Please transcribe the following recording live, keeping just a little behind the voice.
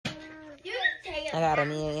I got a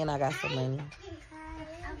man and I got some money.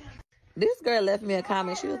 This girl left me a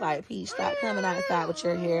comment. She was like, Peach, stop coming outside with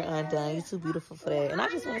your hair undone. You too beautiful for that. And I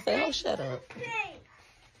just want to say, oh, shut up.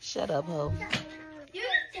 Shut up, ho.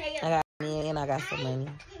 I got a man and I got some money.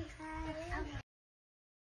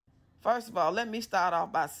 First of all, let me start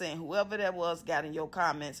off by saying whoever that was got in your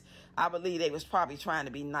comments, I believe they was probably trying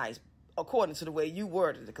to be nice, according to the way you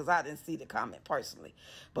worded it, because I didn't see the comment personally.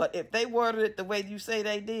 But if they worded it the way you say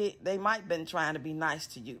they did, they might have been trying to be nice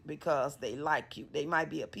to you because they like you. They might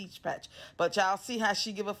be a peach patch. But y'all see how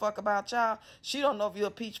she give a fuck about y'all? She don't know if you're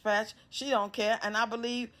a peach patch. She don't care. And I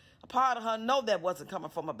believe a part of her know that wasn't coming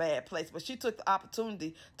from a bad place. But she took the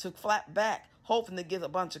opportunity to flap back, hoping to get a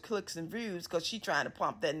bunch of clicks and views because she trying to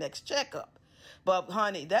pump that next check up. But,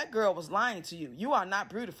 honey, that girl was lying to you. You are not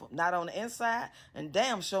beautiful. Not on the inside and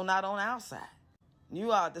damn sure not on the outside.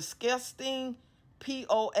 You are disgusting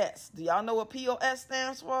POS. Do y'all know what POS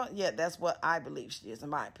stands for? Yeah, that's what I believe she is, in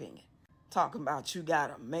my opinion. Talking about you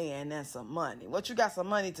got a man and some money. What, you got some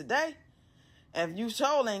money today? If you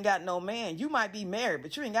sure ain't got no man, you might be married,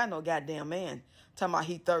 but you ain't got no goddamn man. Talking about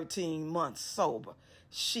he 13 months sober.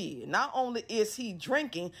 Shit, not only is he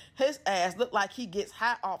drinking, his ass look like he gets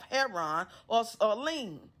high off heroin or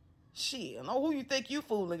lean. Shit, I know who you think you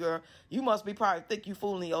fooling, girl. You must be probably think you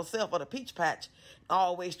fooling yourself or the peach patch.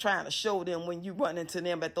 Always trying to show them when you run into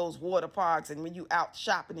them at those water parks and when you out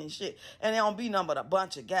shopping and shit. And they don't be nothing but a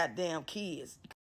bunch of goddamn kids.